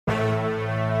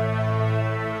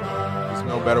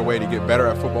no better way to get better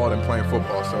at football than playing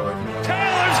football. So if you want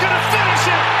Taylor's going to finish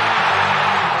it!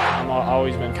 I've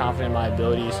always been confident in my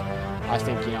abilities. I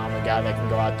think, I'm a guy that can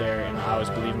go out there, and I always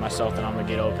believe in myself that I'm going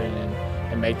to get open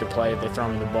and make the play if they throw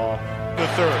me the ball. The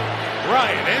third.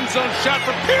 Ryan, end zone shot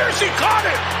for Pierce. He caught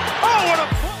it! Oh, what a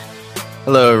play!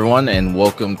 Hello, everyone, and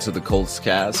welcome to the Colts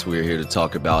Cast. We're here to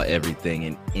talk about everything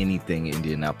and anything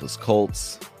Indianapolis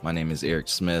Colts. My name is Eric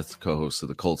Smith, co-host of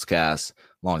the Colts Cast.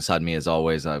 Alongside me, as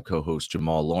always, I have co-host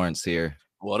Jamal Lawrence here.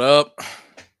 What up?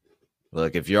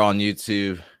 Look, if you're on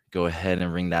YouTube, go ahead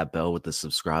and ring that bell with the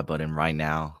subscribe button right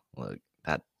now. Look,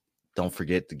 don't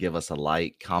forget to give us a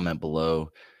like, comment below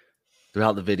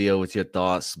throughout the video with your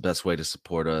thoughts. Best way to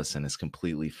support us, and it's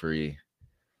completely free.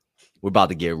 We're about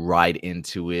to get right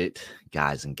into it,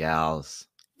 guys and gals.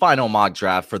 Final mock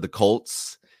draft for the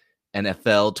Colts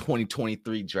NFL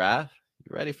 2023 draft.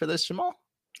 You ready for this, Jamal?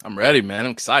 I'm ready, man.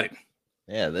 I'm excited.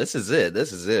 Yeah, this is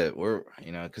it. We're,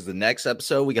 because the next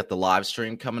episode, we got the live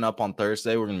stream coming up on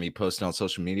Thursday. We're going to be posting on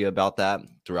social media about that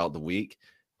throughout the week.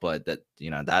 But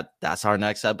that's our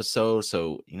next episode.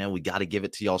 So, we got to give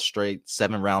it to y'all straight.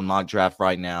 7-round mock draft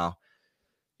right now.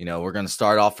 We're going to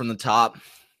start off from the top.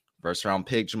 First round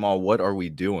pick, Jamal, what are we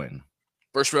doing?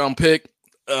 First round pick.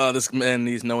 This man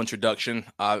needs no introduction.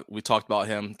 We talked about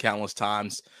him countless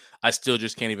times. I still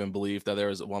just can't even believe that there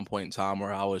was at one point in time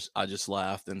where I just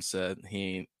laughed and said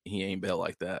he ain't built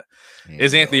like that.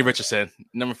 It's Anthony Richardson,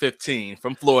 number 15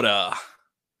 from Florida.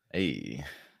 Hey,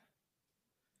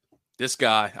 this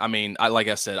guy. I mean,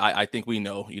 I think we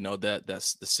know.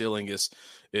 That's the ceiling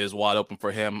is wide open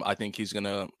for him. I think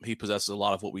he possesses a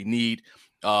lot of what we need.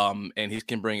 And he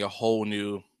can bring a whole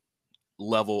new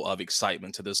level of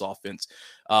excitement to this offense.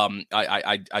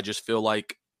 I just feel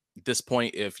like at this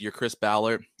point, if you're Chris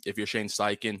Ballard, if you're Shane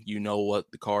Steichen, you know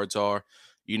what the cards are,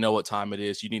 you know what time it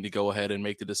is. You need to go ahead and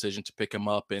make the decision to pick him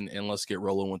up and let's get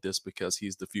rolling with this because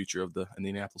he's the future of the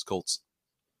Indianapolis Colts.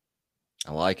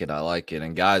 I like it.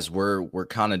 And guys, we're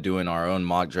kind of doing our own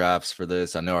mock drafts for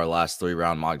this. I know our last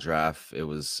 3-round mock draft, it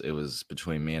was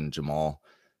between me and Jamal.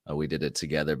 We did it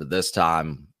together, but this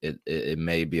time it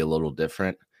may be a little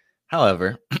different.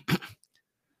 However,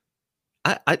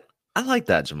 I like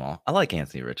that, Jamal. I like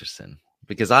Anthony Richardson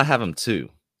because I have him too.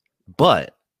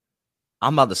 But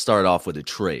I'm about to start off with a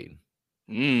trade.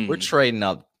 We're trading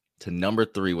up to number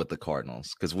 3 with the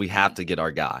Cardinals because we have to get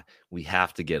our guy. We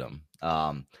have to get him.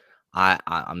 I'm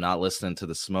not listening to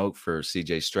the smoke for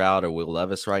C.J. Stroud or Will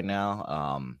Levis right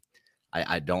now.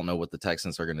 I don't know what the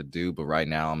Texans are going to do, but right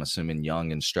now I'm assuming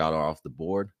Young and Stroud are off the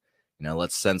board.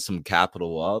 Let's send some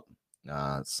capital up,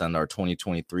 send our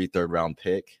 2023 3rd-round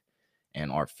pick and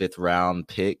our 5th-round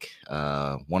pick,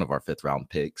 one of our 5th-round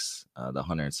picks, the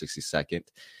 162nd.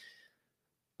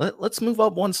 Let's move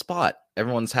up one spot.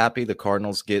 Everyone's happy. The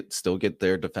Cardinals still get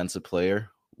their defensive player.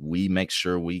 We make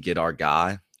sure we get our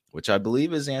guy, which I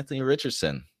believe is Anthony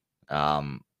Richardson.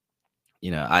 I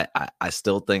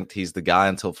still think he's the guy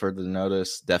until further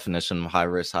notice. Definition of high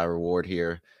risk, high reward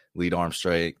here. Lead arm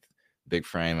strength, big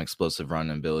frame, explosive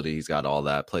running ability. He's got all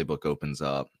that. Playbook opens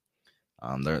up.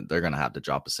 They're going to have to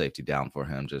drop a safety down for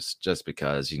him just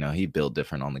because, he built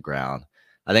different on the ground.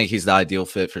 I think he's the ideal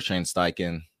fit for Shane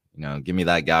Steichen. Give me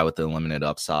that guy with the limited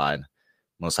upside.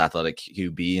 Most athletic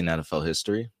QB in NFL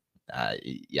history.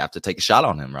 You have to take a shot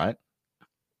on him, right?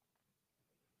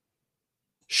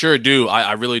 Sure do.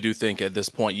 I really do think at this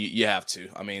point you have to.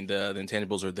 I mean, the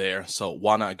intangibles are there, so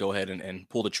why not go ahead and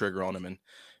pull the trigger on him and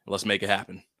let's make it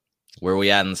happen. Where are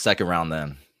we at in the 2nd round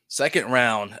then? 2nd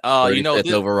round.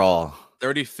 35th overall.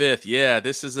 35th. Yeah,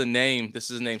 this is a name.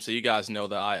 So you guys know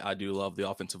that I do love the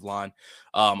offensive line.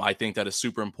 I think that is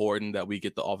super important that we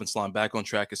get the offensive line back on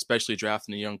track, especially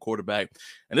drafting a young quarterback.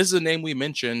 And this is a name we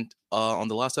mentioned on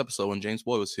the last episode when James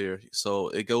Boyd was here. So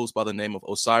it goes by the name of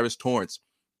O'Cyrus Torrence,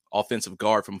 offensive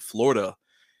guard from Florida.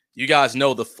 You guys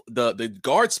know the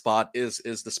guard spot is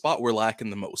the spot we're lacking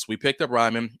the most. We picked up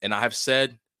Ryman, and I have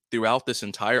said throughout this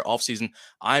entire offseason,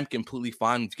 I'm completely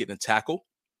fine with getting a tackle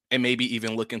and maybe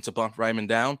even looking to bump Ryman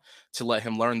down to let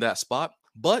him learn that spot.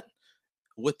 But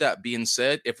with that being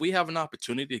said, if we have an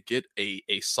opportunity to get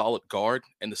a solid guard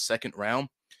in the 2nd round,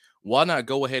 why not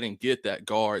go ahead and get that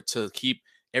guard to keep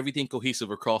everything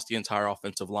cohesive across the entire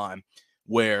offensive line?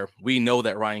 Where we know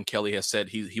that Ryan Kelly has said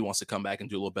he wants to come back and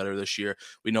do a little better this year.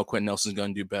 We know Quentin Nelson's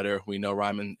going to do better. We know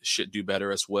Ryman should do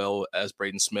better as well as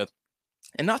Braden Smith.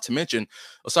 And not to mention,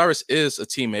 O'Cyrus is a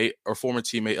teammate or former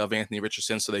teammate of Anthony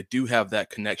Richardson, so they do have that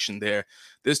connection there.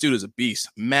 This dude is a beast,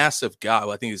 massive guy.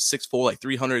 I think he's 6'4", like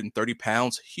 330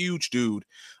 pounds, huge dude.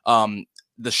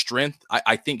 The strength,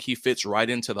 I think he fits right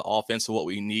into the offense of what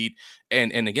we need.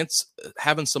 And against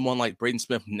having someone like Braden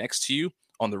Smith next to you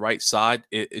on the right side,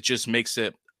 it just makes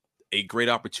it a great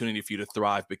opportunity for you to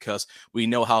thrive, because we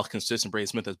know how consistent Braden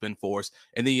Smith has been for us.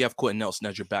 And then you have Quentin Nelson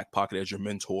as your back pocket, as your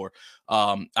mentor.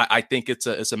 I think it's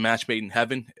a match made in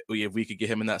heaven. If we could get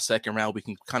him in that second round, we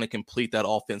can kind of complete that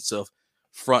offensive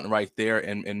front right there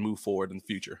and move forward in the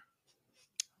future.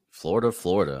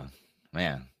 Florida,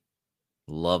 man.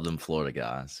 Love them Florida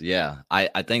guys. Yeah,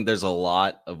 I think there's a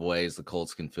lot of ways the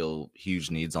Colts can fill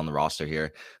huge needs on the roster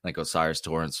here. I think Osiris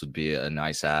Torrance would be a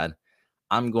nice add.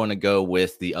 I'm going to go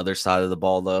with the other side of the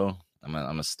ball, though. I'm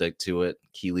gonna stick to it.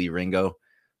 Keely Ringo.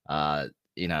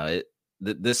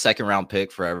 This second round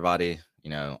pick for everybody,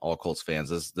 all Colts fans.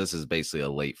 This is basically a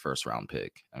late first round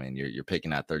pick. I mean, you're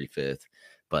picking at 35th,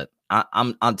 but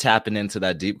I'm tapping into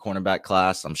that deep cornerback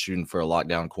class. I'm shooting for a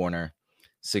lockdown corner,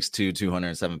 6'2",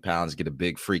 207 pounds. Get a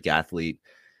big freak athlete.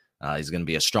 He's going to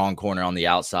be a strong corner on the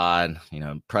outside.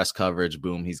 Press coverage,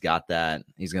 boom, he's got that.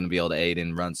 He's going to be able to aid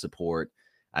in run support.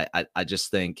 I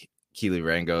just think Keely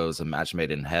Ringo is a match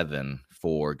made in heaven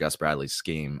for Gus Bradley's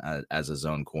scheme as a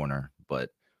zone corner, but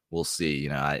we'll see.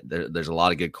 There's a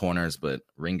lot of good corners, but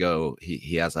Ringo,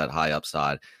 he has that high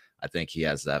upside. I think he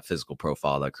has that physical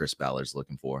profile that Chris Ballard's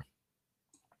looking for.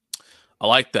 I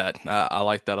like that. I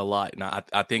like that a lot. Now,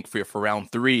 I think for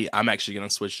round 3, I'm actually going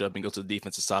to switch up and go to the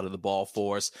defensive side of the ball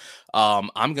for us.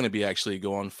 I'm going to be actually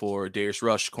going for Darius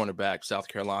Rush, cornerback, South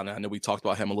Carolina. I know we talked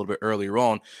about him a little bit earlier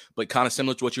on, but kind of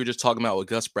similar to what you were just talking about with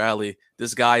Gus Bradley,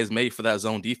 this guy is made for that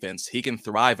zone defense. He can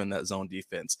thrive in that zone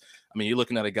defense. I mean, you're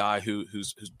looking at a guy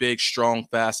who's big, strong,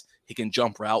 fast. He can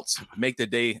jump routes, make the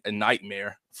day a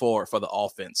nightmare for the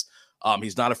offense.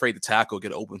 He's not afraid to tackle,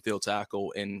 get an open field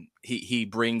tackle, and he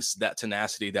brings that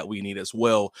tenacity that we need as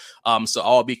well. So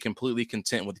I'll be completely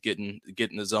content with getting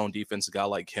the zone defense, a guy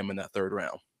like him in that third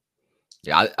round.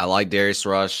 Yeah, I like Darius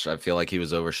Rush. I feel like he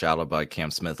was overshadowed by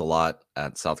Cam Smith a lot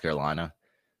at South Carolina.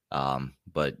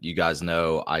 But you guys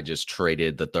know I just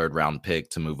traded the third round pick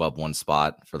to move up one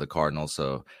spot for the Cardinals.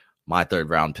 So my third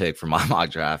round pick for my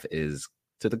mock draft is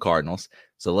to the Cardinals.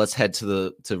 So let's head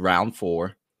to round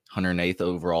 4. 108th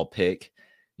overall pick.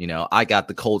 I got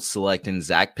the Colts selecting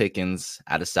Zach Pickens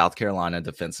out of South Carolina,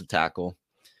 defensive tackle.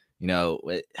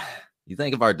 You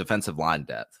think of our defensive line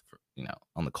depth,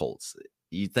 on the Colts.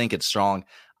 You think it's strong.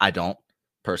 I don't,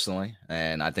 personally.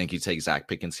 And I think you take Zach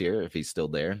Pickens here if he's still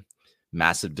there.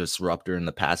 Massive disruptor in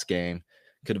the pass game.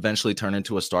 Could eventually turn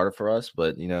into a starter for us,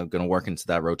 but, going to work into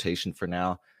that rotation for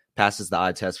now. Passes the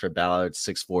eye test for Ballard,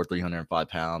 6'4", 305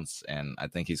 pounds, and I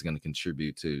think he's going to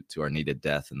contribute to our needed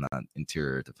depth in that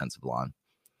interior defensive line.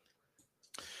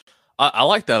 I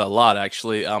like that a lot,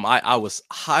 actually. I was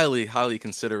highly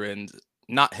considering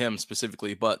not him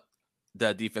specifically, but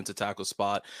that defensive tackle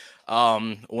spot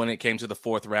when it came to the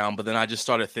 4th round. But then I just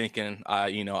started thinking,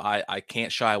 I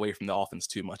can't shy away from the offense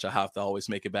too much. I have to always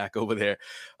make it back over there.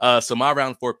 So my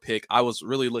round 4 pick, I was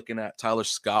really looking at Tyler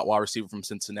Scott, wide receiver from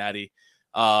Cincinnati.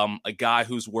 A guy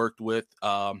who's worked with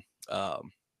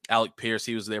Alec Pierce.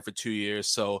 He was there for 2 years.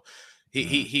 So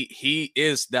he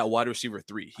is that wide receiver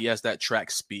 3. He has that track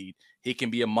speed. He can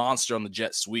be a monster on the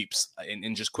jet sweeps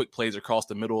and just quick plays across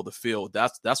the middle of the field.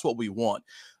 That's what we want.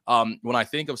 When I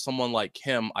think of someone like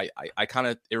him, I kind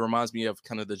of, it reminds me of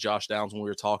kind of the Josh Downs when we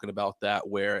were talking about that,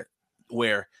 where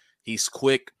he's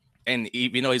quick. And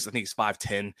even though I think he's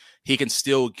 5'10", he can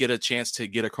still get a chance to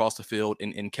get across the field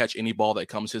and catch any ball that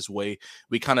comes his way.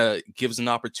 We kind of gives an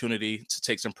opportunity to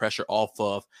take some pressure off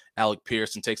of Alec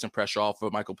Pierce and take some pressure off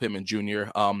of Michael Pittman Jr.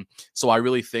 So I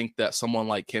really think that someone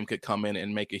like him could come in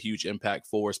and make a huge impact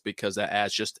for us, because that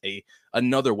adds just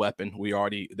another weapon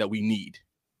that we need.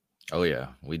 Oh yeah,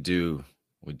 we do.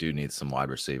 We do need some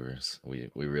wide receivers. We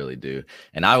really do.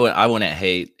 And I wouldn't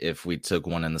hate if we took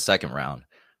one in the second round.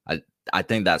 I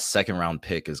think that second round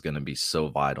pick is going to be so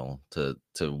vital to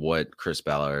what Chris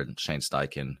Ballard and Shane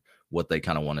Steichen, what they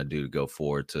kind of want to do to go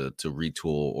forward to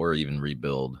retool or even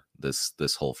rebuild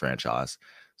this whole franchise.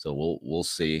 So we'll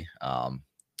see.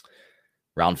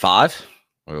 Round 5,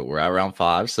 we're at round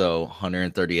 5. So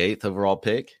 138th overall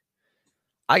pick.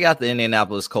 I got the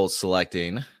Indianapolis Colts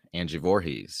selecting Angie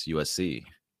Voorhees, USC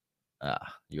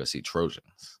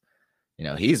Trojans.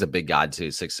 He's a big guy too,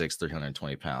 6'6",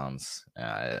 320 pounds.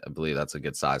 I believe that's a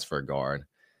good size for a guard.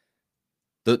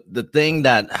 The thing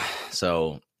that,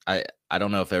 so I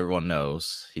don't know if everyone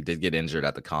knows, he did get injured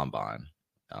at the combine.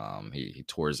 He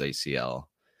tore his ACL.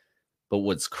 But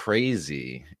what's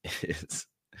crazy is,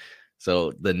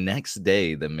 so the next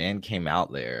day, the man came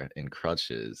out there in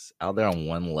crutches, out there on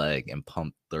one leg, and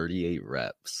pumped 38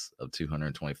 reps of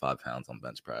 225 pounds on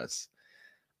bench press.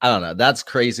 I don't know. That's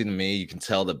crazy to me. You can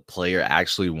tell the player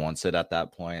actually wants it at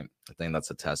that point. I think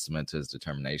that's a testament to his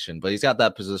determination. But he's got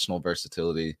that positional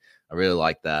versatility. I really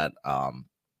like that.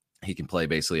 He can play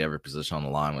basically every position on the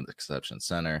line with the exception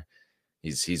center.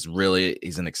 He's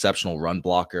an exceptional run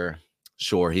blocker.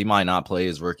 Sure, he might not play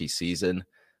his rookie season,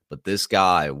 but this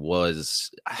guy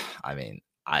was, I mean,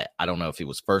 I don't know if he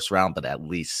was first round, but at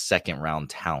least second round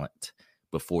talent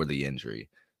before the injury.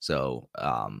 So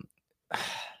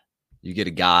you get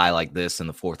a guy like this in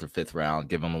the 4th or 5th round,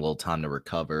 give him a little time to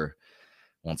recover.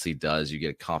 Once he does, you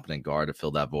get a competent guard to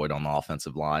fill that void on the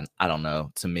offensive line. I don't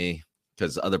know, to me,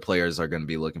 because other players are going to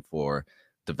be looking for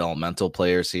developmental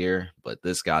players here, but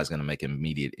this guy's going to make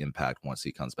immediate impact once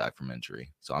he comes back from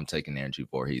injury. So I'm taking Andrew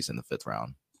Voorhees in the 5th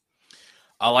round.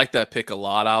 I like that pick a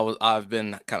lot. I've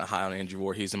been kind of high on Andrew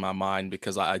Voorhees in my mind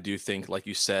because I do think, like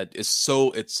you said,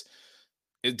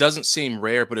 it doesn't seem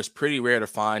rare, but it's pretty rare to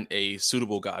find a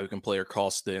suitable guy who can play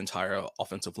across the entire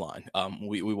offensive line.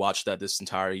 We watched that this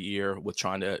entire year with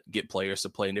trying to get players to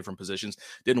play in different positions.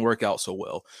 Didn't work out so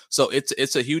well. So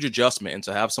it's a huge adjustment, and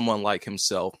to have someone like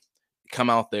himself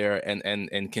come out there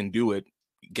and can do it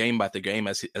game by game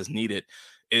as needed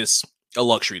is a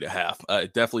luxury to have.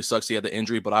 It definitely sucks he had the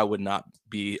injury, but I would not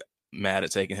be mad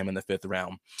at taking him in the 5th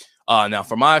round. Now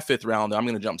for my 5th round, I'm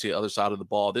going to jump to the other side of the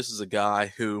ball. This is a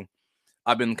guy who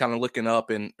I've been kind of looking up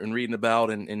and reading about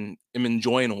and am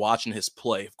enjoying watching his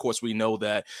play. Of course, we know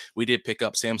that we did pick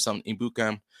up Samson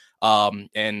Ibukam,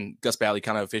 and Gus Bradley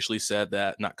kind of officially said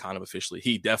that, not kind of officially,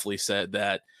 he definitely said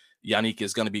that Yannick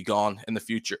is going to be gone in the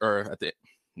future or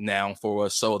now for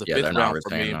us. So the 5th round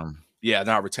for me, they're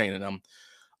not retaining him.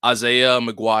 Isaiah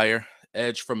McGuire,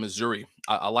 edge from Missouri.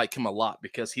 I like him a lot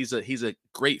because he's a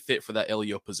great fit for that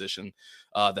LEO position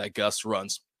that Gus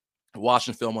runs.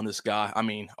 Watching film on this guy, I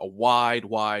mean, a wide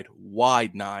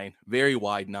 9, very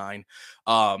wide 9.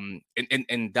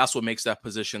 And that's what makes that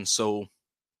position so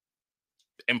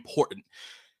important.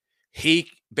 He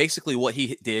basically what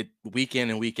he did week in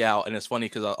and week out, and it's funny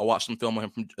because I watched some film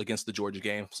of him against the Georgia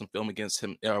game, some film against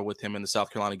him with him in the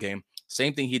South Carolina game.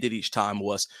 Same thing he did each time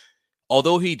was,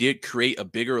 although he did create a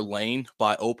bigger lane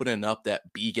by opening up that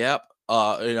B gap,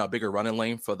 a bigger running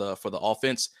lane for the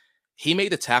offense, he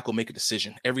made the tackle make a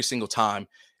decision every single time,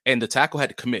 and the tackle had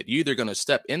to commit. You're either going to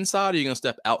step inside or you're going to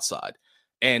step outside.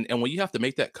 And when you have to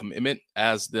make that commitment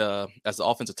as the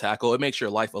offensive tackle, it makes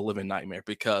your life a living nightmare,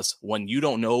 because when you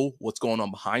don't know what's going on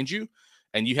behind you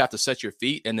and you have to set your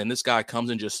feet, and then this guy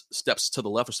comes and just steps to the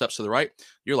left or steps to the right,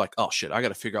 you're like, oh shit, I got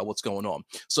to figure out what's going on.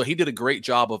 So he did a great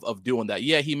job of doing that.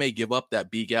 Yeah, he may give up that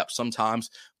B gap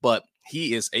sometimes, but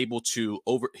he is able to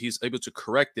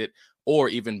correct it or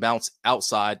even bounce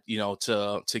outside,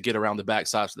 to get around the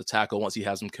backside of the tackle once he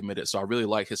has him committed. So I really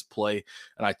like his play,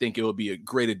 and I think it would be a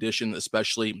great addition,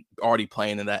 especially already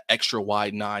playing in that extra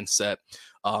wide 9 set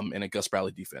in a Gus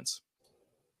Bradley defense.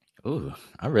 Ooh,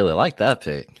 I really like that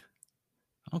pick.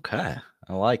 Okay,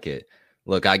 I like it.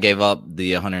 Look, I gave up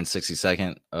the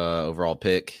 162nd overall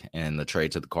pick in the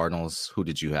trade to the Cardinals. Who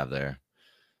did you have there?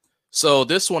 So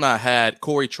this one I had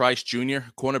Corey Trice Jr.,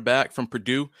 cornerback from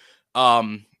Purdue.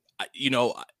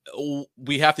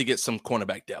 We have to get some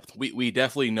cornerback depth. We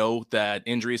definitely know that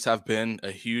injuries have been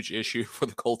a huge issue for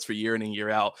the Colts for year in and year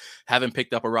out. Haven't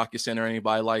picked up a Rocky Center or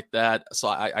anybody like that. So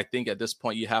I think at this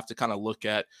point you have to kind of look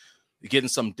at getting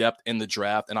some depth in the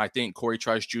draft. And I think Corey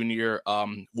Trice Jr.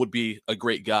 Would be a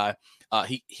great guy.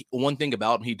 He one thing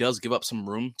about him, he does give up some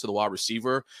room to the wide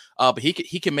receiver, but he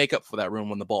can make up for that room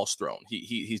when the ball's thrown.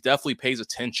 He definitely pays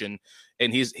attention,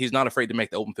 and he's not afraid to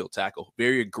make the open field tackle.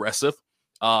 Very aggressive.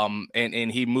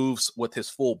 And he moves with his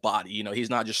full body. He's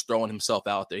not just throwing himself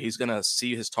out there. He's going to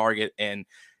see his target and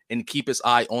keep his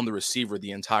eye on the receiver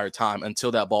the entire time until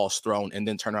that ball is thrown, and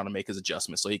then turn around and make his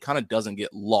adjustments. So he kind of doesn't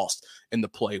get lost in the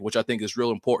play, which I think is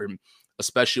real important,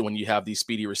 especially when you have these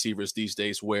speedy receivers these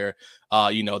days where,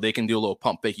 they can do a little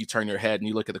pump fake. You turn your head and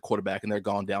you look at the quarterback and they're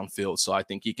gone downfield. So I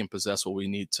think he can possess what we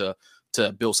need to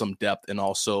build some depth and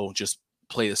also just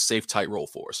play a safe, tight role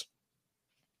for us.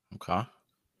 Okay.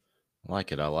 I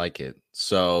like it.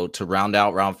 So to round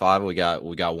out round 5, we got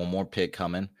one more pick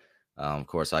coming. Of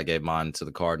course, I gave mine to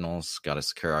the Cardinals. Got to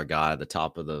secure our guy at the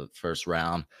top of the first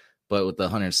round. But with the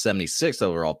 176th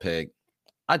overall pick,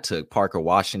 I took Parker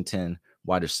Washington,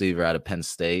 wide receiver out of Penn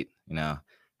State.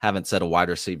 Haven't said a wide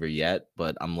receiver yet,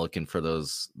 but I'm looking for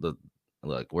those. Look,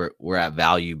 we're at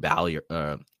value ballot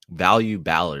rounds.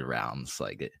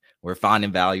 We're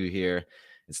finding value here.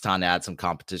 It's time to add some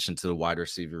competition to the wide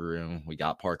receiver room. We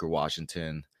got Parker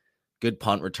Washington, good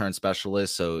punt return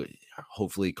specialist, so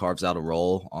hopefully he carves out a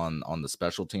role on the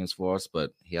special teams for us,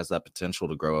 but he has that potential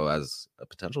to grow as a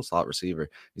potential slot receiver.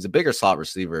 He's a bigger slot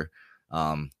receiver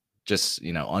Just,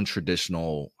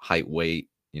 untraditional height, weight,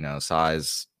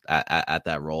 size at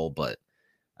that role. But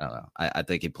I don't know. I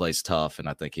think he plays tough, and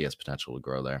I think he has potential to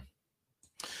grow there.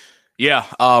 Yeah,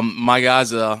 my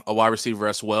guy's a wide receiver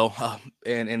as well,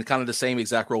 and kind of the same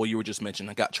exact role you were just mentioning.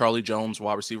 I got Charlie Jones,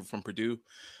 wide receiver from Purdue.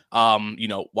 While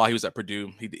he was at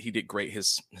Purdue, he did great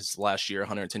his last year,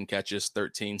 110 catches,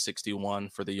 1361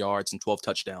 for the yards, and 12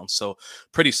 touchdowns. So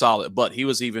pretty solid. But he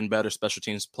was even better special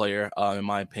teams player, in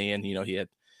my opinion. He had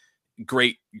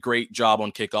great job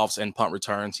on kickoffs and punt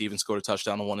returns. He even scored a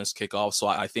touchdown on one of his kickoffs. So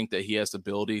I think that he has the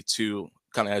ability to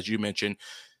kind of, as you mentioned,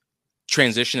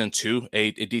 transition into a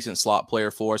decent slot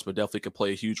player for us, but definitely could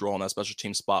play a huge role in that special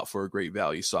team spot for a great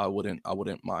value. So I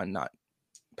wouldn't mind not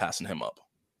passing him up.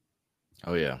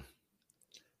 Oh yeah.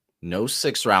 No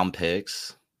 6th round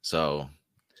picks. So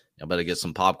I better get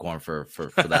some popcorn for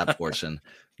that portion.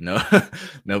 No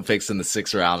picks in the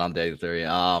 6th round on day 3.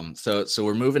 So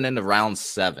we're moving into round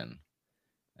 7,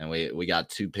 and we got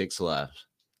 2 picks left.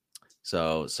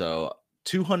 So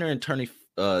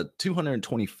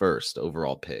 221st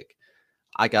overall pick.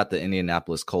 I got the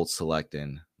Indianapolis Colts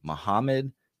selecting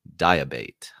Mohamed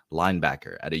Diabate,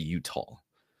 linebacker out of Utah.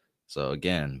 So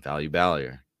again,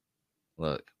 value.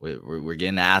 Look, we're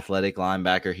getting an athletic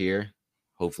linebacker here.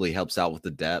 Hopefully helps out with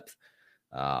the depth.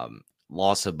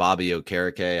 Loss of Bobby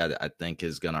Okereke, I think,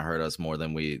 is going to hurt us more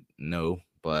than we know.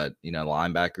 But,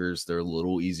 linebackers, they're a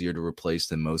little easier to replace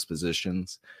than most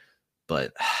positions.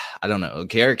 But I don't know.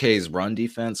 Okereke's run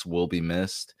defense will be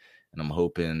missed. And I'm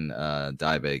hoping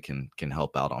Diabate can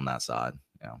help out on that side.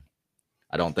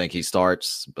 I don't think he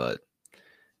starts, but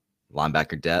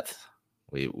linebacker depth,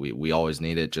 we always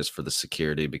need it just for the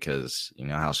security, because you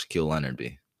know how Shaquille Leonard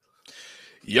be.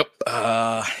 Yep.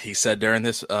 He said during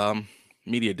this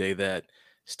media day that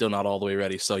still not all the way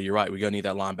ready. So you're right. We're going to need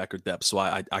that linebacker depth. So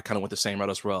I kind of went the same route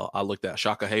as well. I looked at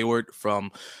Shaka Hayward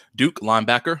from Duke,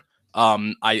 linebacker.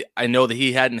 I know that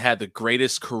he hadn't had the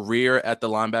greatest career at the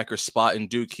linebacker spot in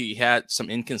Duke. He had some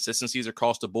inconsistencies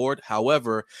across the board.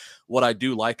 However, what I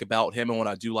do like about him and what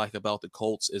I do like about the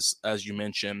Colts is, as you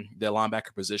mentioned, the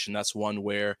linebacker position. That's one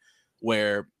where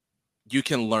you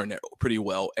can learn it pretty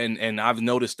well. And I've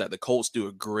noticed that the Colts do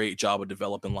a great job of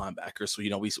developing linebackers. So,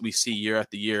 we see year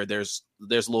after year, there's a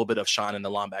little bit of shine in the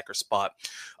linebacker spot.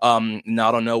 Now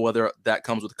I don't know whether that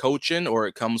comes with coaching or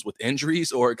it comes with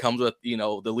injuries or it comes with,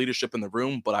 the leadership in the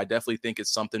room, but I definitely think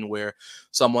it's something where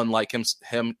someone like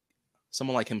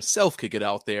someone like himself could get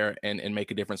out there and make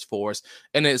a difference for us.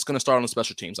 And it's going to start on the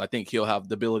special teams. I think he'll have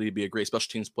the ability to be a great special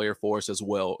teams player for us as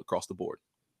well across the board.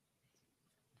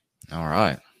 All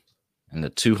right. And the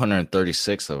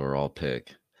 236th overall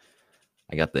pick,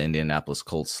 I got the Indianapolis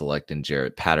Colts selecting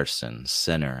Jarrett Patterson,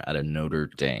 center out of Notre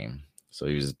Dame. So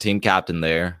he was a team captain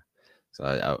there.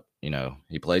 So,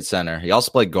 he played center. He also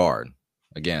played guard.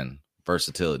 Again,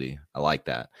 versatility. I like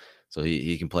that. So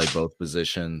he can play both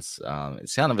positions.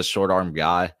 It's kind of a short arm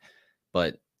guy,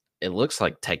 but it looks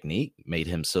like technique made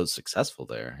him so successful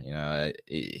there.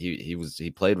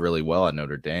 He played really well at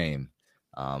Notre Dame,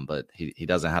 but he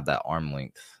doesn't have that arm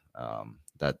length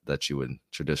that you would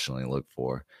traditionally look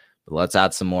for. But let's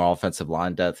add some more offensive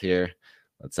line depth here.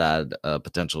 Let's add a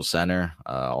potential center.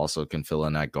 Also can fill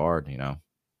in that guard,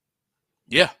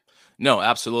 Yeah. No,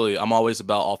 absolutely. I'm always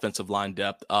about offensive line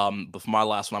depth. But for my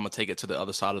last one, I'm going to take it to the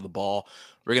other side of the ball.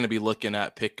 We're going to be looking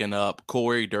at picking up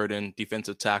Corey Durden,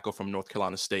 defensive tackle from North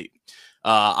Carolina State.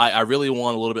 I really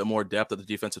want a little bit more depth at the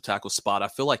defensive tackle spot. I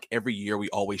feel like every year we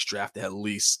always draft at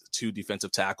least 2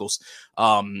 defensive tackles.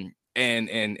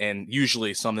 And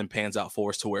usually something pans out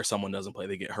for us to where someone doesn't play,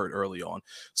 they get hurt early on.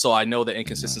 So I know the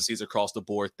inconsistencies across the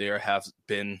board there have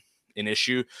been an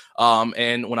issue.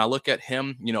 And when I look at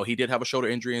him, he did have a shoulder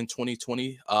injury in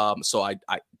 2020. So I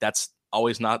that's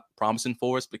always not promising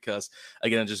for us, because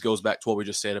again, it just goes back to what we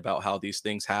just said about how these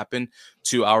things happen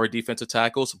to our defensive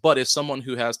tackles. But if someone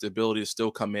who has the ability to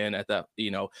still come in at that,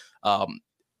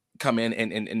 come in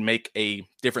and make a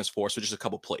difference for us with just a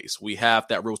couple plays. We have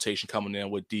that rotation coming in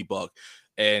with D-Buck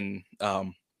and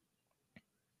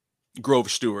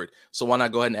Grove Stewart. So why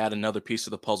not go ahead and add another piece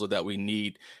of the puzzle that we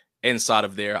need inside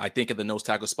of there? I think at the nose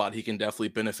tackle spot, he can definitely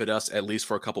benefit us at least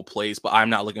for a couple plays, but I'm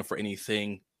not looking for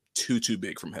anything too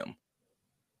big from him.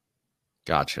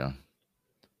 Gotcha.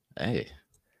 Hey,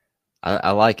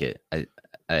 I like it. I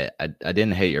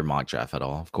didn't hate your mock draft at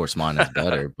all. Of course, mine is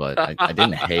better, but I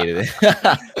didn't hate it.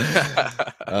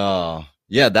 Oh,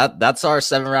 yeah, that's our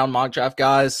 7-round mock draft,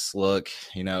 guys. Look,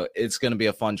 it's going to be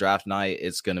a fun draft night.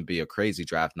 It's going to be a crazy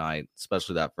draft night,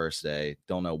 especially that first day.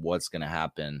 Don't know what's going to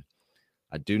happen.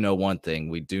 I do know one thing.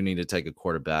 We do need to take a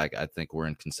quarterback. I think we're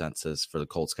in consensus for the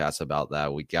Colts cast about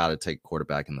that. We got to take a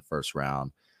quarterback in the first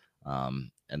round.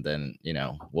 And then,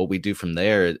 what we do from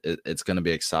there, it's going to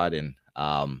be exciting.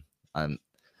 I'm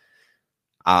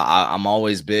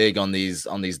always big on these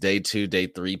day 2, day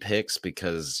 3 picks,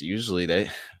 because usually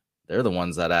they're the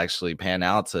ones that actually pan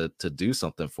out to do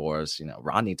something for us.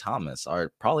 Rodney Thomas,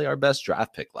 probably our best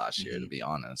draft pick last year, to be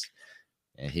honest.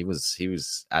 And he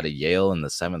was out of Yale in the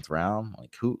 7th round.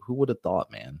 Like, who would have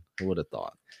thought, man? Who would have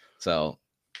thought? So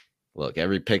look,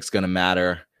 every pick's going to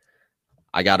matter.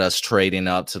 I got us trading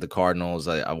up to the Cardinals.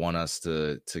 I want us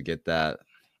to get that.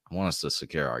 I want us to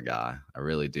secure our guy. I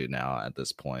really do now at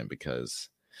this point, because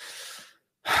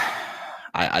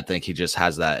I think he just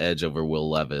has that edge over Will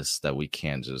Levis that we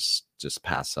can't just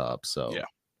pass up. So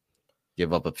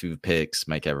give up a few picks,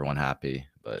 make everyone happy.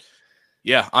 But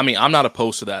yeah, I mean, I'm not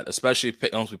opposed to that, especially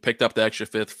once we picked up the extra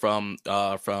 5th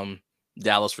from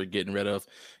Dallas for getting rid of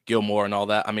Gilmore and all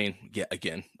that. I mean, yeah,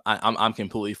 again, I'm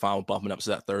completely fine with bumping up to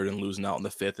that 3rd and losing out on the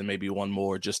 5th and maybe one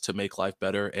more just to make life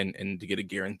better and to get a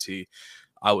guarantee.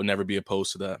 I would never be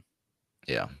opposed to that.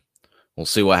 Yeah. We'll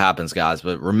see what happens, guys.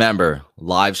 But remember,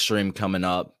 live stream coming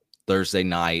up Thursday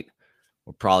night.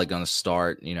 We're probably going to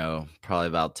start, probably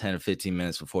about 10 or 15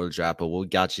 minutes before the draft, but we'll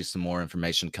got you some more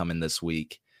information coming this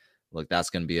week. Look, that's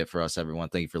going to be it for us, everyone.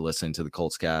 Thank you for listening to the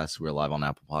Colts Cast. We're live on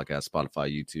Apple Podcasts,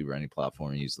 Spotify, YouTube, or any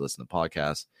platform you use to listen to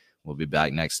podcasts. We'll be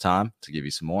back next time to give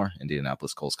you some more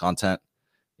Indianapolis Colts content.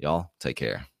 Y'all, take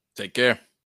care. Take care.